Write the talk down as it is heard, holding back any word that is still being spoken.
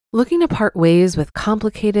Looking to part ways with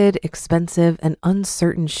complicated, expensive, and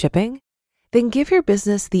uncertain shipping? Then give your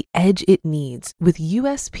business the edge it needs with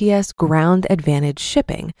USPS Ground Advantage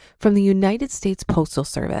shipping from the United States Postal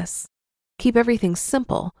Service. Keep everything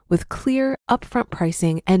simple with clear, upfront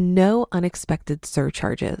pricing and no unexpected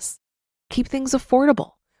surcharges. Keep things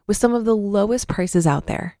affordable with some of the lowest prices out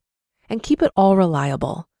there. And keep it all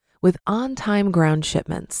reliable with on-time ground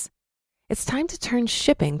shipments. It's time to turn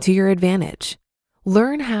shipping to your advantage.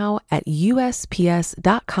 Learn how at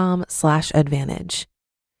USPS.com/advantage.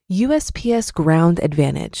 USPS Ground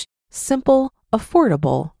Advantage. Simple,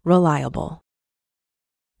 affordable, reliable.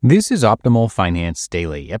 This is Optimal Finance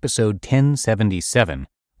Daily, episode 1077,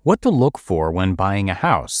 What to Look For When Buying a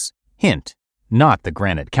House. Hint, not the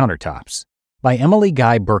Granite Countertops, by Emily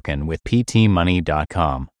Guy Birken with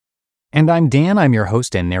PTmoney.com. And I'm Dan, I'm your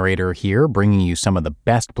host and narrator here, bringing you some of the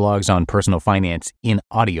best blogs on personal finance in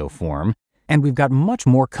audio form. And we've got much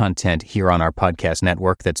more content here on our podcast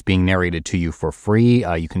network that's being narrated to you for free.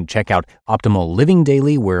 You can check out Optimal Living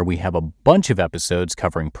Daily, where we have a bunch of episodes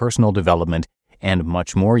covering personal development and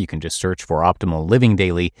much more. You can just search for Optimal Living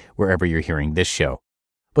Daily wherever you're hearing this show.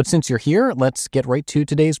 But since you're here, let's get right to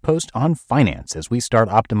today's post on finance as we start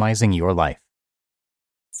optimizing your life.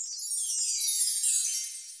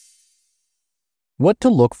 What to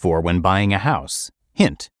Look For When Buying a House.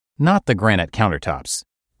 Hint, not the Granite Countertops,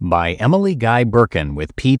 by Emily Guy Birken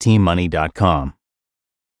with PTmoney.com.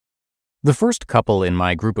 The first couple in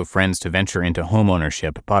my group of friends to venture into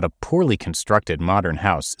homeownership bought a poorly constructed modern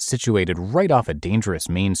house situated right off a dangerous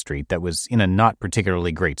main street that was in a not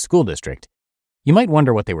particularly great school district. You might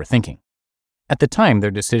wonder what they were thinking. At the time, their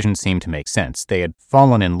decision seemed to make sense. They had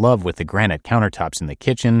fallen in love with the granite countertops in the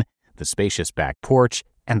kitchen, the spacious back porch,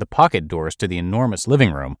 and the pocket doors to the enormous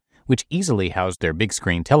living room, which easily housed their big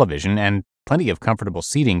screen television and plenty of comfortable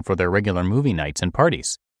seating for their regular movie nights and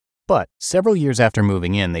parties. But several years after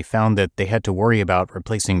moving in, they found that they had to worry about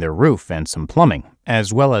replacing their roof and some plumbing,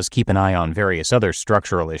 as well as keep an eye on various other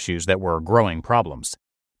structural issues that were growing problems.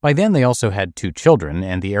 By then, they also had 2 children,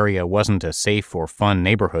 and the area wasn't a safe or fun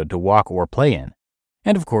neighborhood to walk or play in.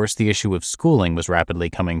 And of course, the issue of schooling was rapidly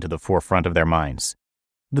coming to the forefront of their minds.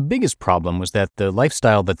 The biggest problem was that the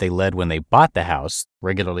lifestyle that they led when they bought the house,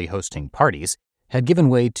 regularly hosting parties, had given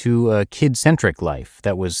way to a kid-centric life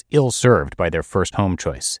that was ill-served by their first home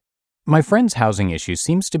choice. My friend's housing issue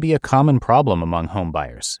seems to be a common problem among home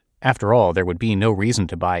buyers. After all, there would be no reason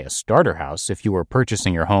to buy a starter house if you were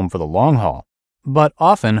purchasing your home for the long haul. But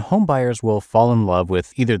often, home buyers will fall in love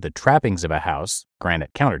with either the trappings of a house,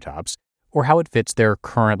 granite countertops, or how it fits their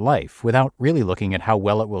current life without really looking at how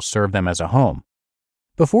well it will serve them as a home.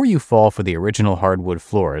 Before you fall for the original hardwood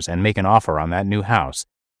floors and make an offer on that new house,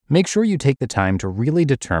 make sure you take the time to really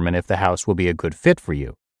determine if the house will be a good fit for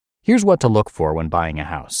you. Here's what to look for when buying a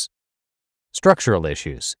house. Structural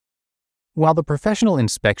issues. While the professional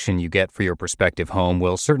inspection you get for your prospective home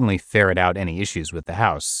will certainly ferret out any issues with the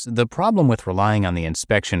house, the problem with relying on the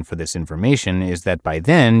inspection for this information is that by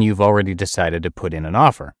then you've already decided to put in an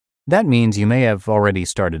offer. That means you may have already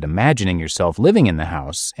started imagining yourself living in the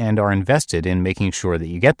house and are invested in making sure that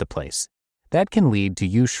you get the place. That can lead to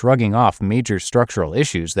you shrugging off major structural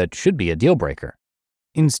issues that should be a deal breaker.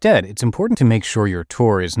 Instead, it's important to make sure your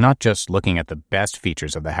tour is not just looking at the best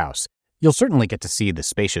features of the house. You'll certainly get to see the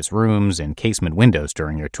spacious rooms and casement windows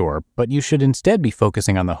during your tour, but you should instead be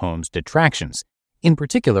focusing on the home's detractions. In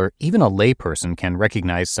particular, even a layperson can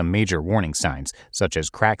recognize some major warning signs, such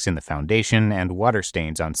as cracks in the foundation and water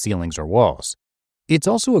stains on ceilings or walls. It's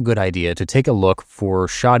also a good idea to take a look for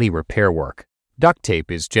shoddy repair work. Duct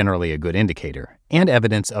tape is generally a good indicator, and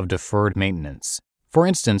evidence of deferred maintenance. For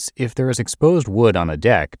instance, if there is exposed wood on a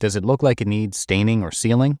deck, does it look like it needs staining or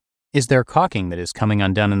sealing? Is there caulking that is coming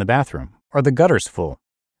undone in the bathroom? Are the gutters full?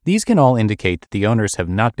 These can all indicate that the owners have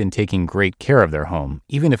not been taking great care of their home,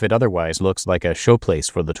 even if it otherwise looks like a showplace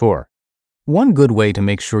for the tour. One good way to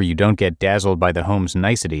make sure you don't get dazzled by the home's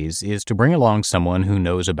niceties is to bring along someone who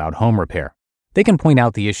knows about home repair. They can point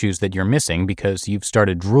out the issues that you're missing because you've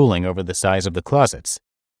started drooling over the size of the closets.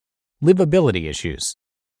 Livability issues.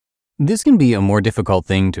 This can be a more difficult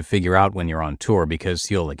thing to figure out when you're on tour because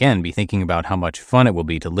you'll again be thinking about how much fun it will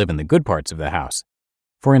be to live in the good parts of the house.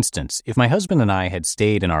 For instance, if my husband and I had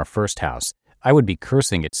stayed in our first house, I would be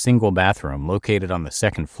cursing its single bathroom located on the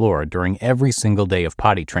 2nd floor during every single day of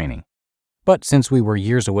potty training. But since we were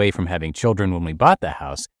years away from having children when we bought the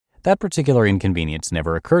house, that particular inconvenience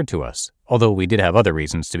never occurred to us, although we did have other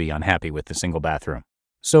reasons to be unhappy with the single bathroom.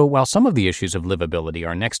 So while some of the issues of livability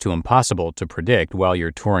are next to impossible to predict while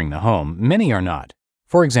you're touring the home, many are not.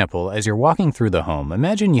 For example, as you're walking through the home,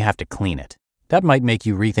 imagine you have to clean it. That might make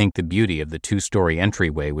you rethink the beauty of the 2-story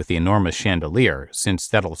entryway with the enormous chandelier, since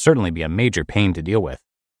that'll certainly be a major pain to deal with.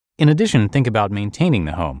 In addition, think about maintaining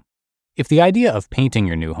the home. If the idea of painting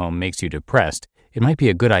your new home makes you depressed, it might be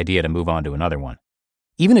a good idea to move on to another one.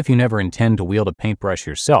 Even if you never intend to wield a paintbrush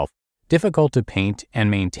yourself, difficult to paint and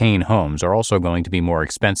maintain homes are also going to be more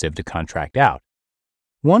expensive to contract out.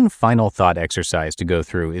 One final thought exercise to go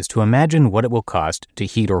through is to imagine what it will cost to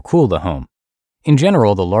heat or cool the home. In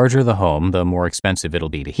general, the larger the home, the more expensive it'll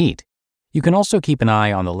be to heat. You can also keep an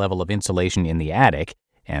eye on the level of insulation in the attic,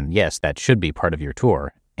 and yes, that should be part of your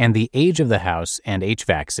tour, and the age of the house and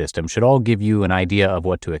HVAC system should all give you an idea of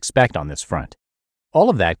what to expect on this front. All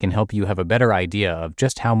of that can help you have a better idea of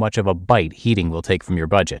just how much of a bite heating will take from your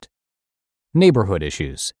budget. Neighborhood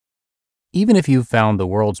issues. Even if you've found the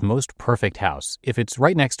world's most perfect house, if it's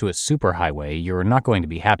right next to a superhighway, you're not going to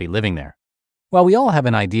be happy living there. While we all have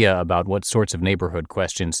an idea about what sorts of neighborhood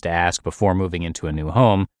questions to ask before moving into a new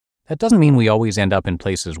home, that doesn't mean we always end up in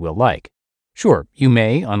places we'll like. Sure, you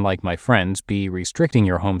may, unlike my friends, be restricting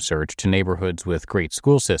your home search to neighborhoods with great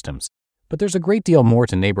school systems, but there's a great deal more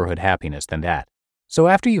to neighborhood happiness than that. So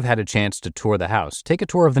after you've had a chance to tour the house, take a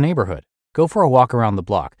tour of the neighborhood. Go for a walk around the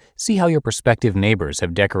block, see how your prospective neighbors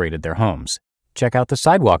have decorated their homes. Check out the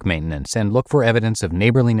sidewalk maintenance and look for evidence of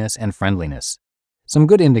neighborliness and friendliness. Some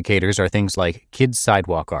good indicators are things like kids'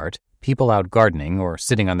 sidewalk art, people out gardening or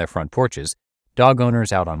sitting on their front porches, dog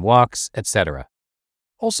owners out on walks, etc.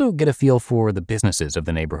 Also, get a feel for the businesses of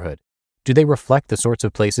the neighborhood. Do they reflect the sorts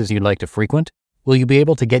of places you'd like to frequent? Will you be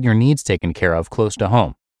able to get your needs taken care of close to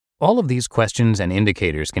home? All of these questions and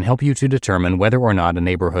indicators can help you to determine whether or not a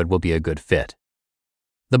neighborhood will be a good fit.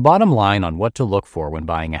 The bottom line on what to look for when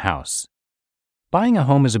buying a house. Buying a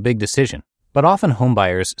home is a big decision, but often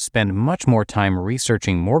homebuyers spend much more time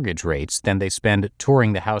researching mortgage rates than they spend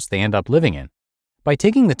touring the house they end up living in. By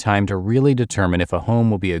taking the time to really determine if a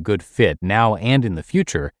home will be a good fit now and in the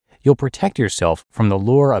future, you'll protect yourself from the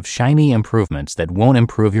lure of shiny improvements that won't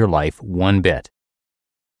improve your life one bit.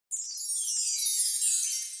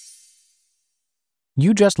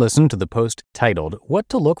 You just listened to the post titled, "What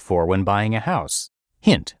to Look For When Buying a House."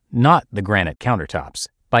 Hint, not the Granite Countertops,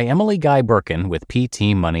 by Emily Guy Birken with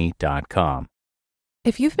PTmoney.com.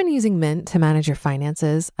 If you've been using Mint to manage your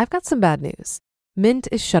finances, I've got some bad news. Mint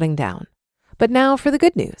is shutting down. But now for the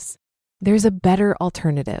good news. There's a better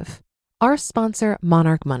alternative. Our sponsor,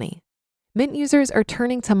 Monarch Money. Mint users are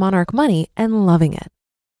turning to Monarch Money and loving it.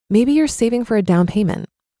 Maybe you're saving for a down payment,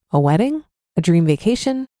 a wedding, a dream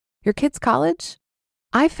vacation, your kids' college.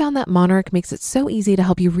 I've found that Monarch makes it so easy to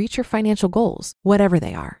help you reach your financial goals, whatever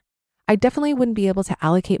they are. I definitely wouldn't be able to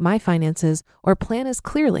allocate my finances or plan as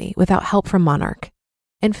clearly without help from Monarch.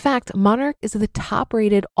 In fact, Monarch is the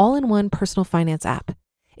top-rated all-in-one personal finance app.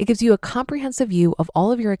 It gives you a comprehensive view of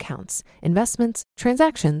all of your accounts, investments,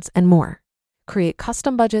 transactions, and more. Create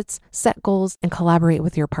custom budgets, set goals, and collaborate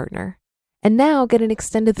with your partner. And now get an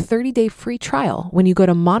extended 30-day free trial when you go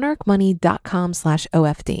to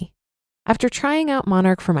monarchmoney.com/OFD. After trying out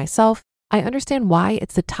Monarch for myself, I understand why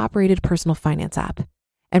it's the top-rated personal finance app.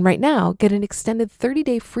 And right now, get an extended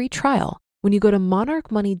 30-day free trial when you go to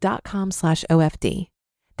monarchmoney.com/OFD.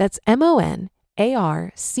 That's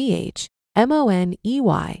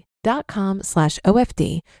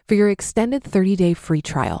monarchmoney.com/OFD for your extended 30-day free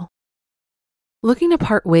trial. Looking to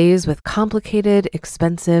part ways with complicated,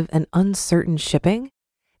 expensive, and uncertain shipping?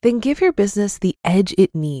 Then give your business the edge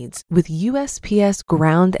it needs with USPS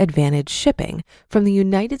Ground Advantage shipping from the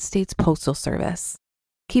United States Postal Service.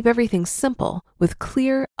 Keep everything simple with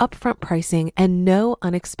clear, upfront pricing and no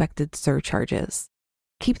unexpected surcharges.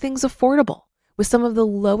 Keep things affordable with some of the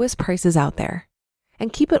lowest prices out there.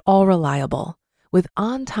 And keep it all reliable with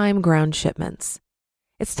on-time ground shipments.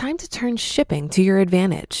 It's time to turn shipping to your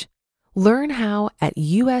advantage. Learn how at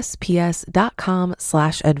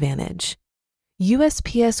USPS.com/advantage.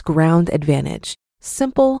 USPS Ground Advantage.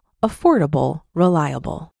 Simple, affordable,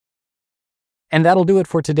 reliable. And that'll do it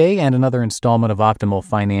for today and another installment of Optimal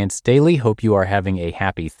Finance Daily. Hope you are having a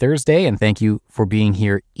happy Thursday, and thank you for being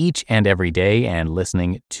here each and every day and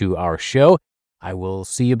listening to our show. I will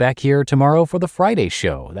see you back here tomorrow for the Friday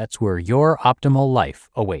show. That's where your optimal life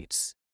awaits.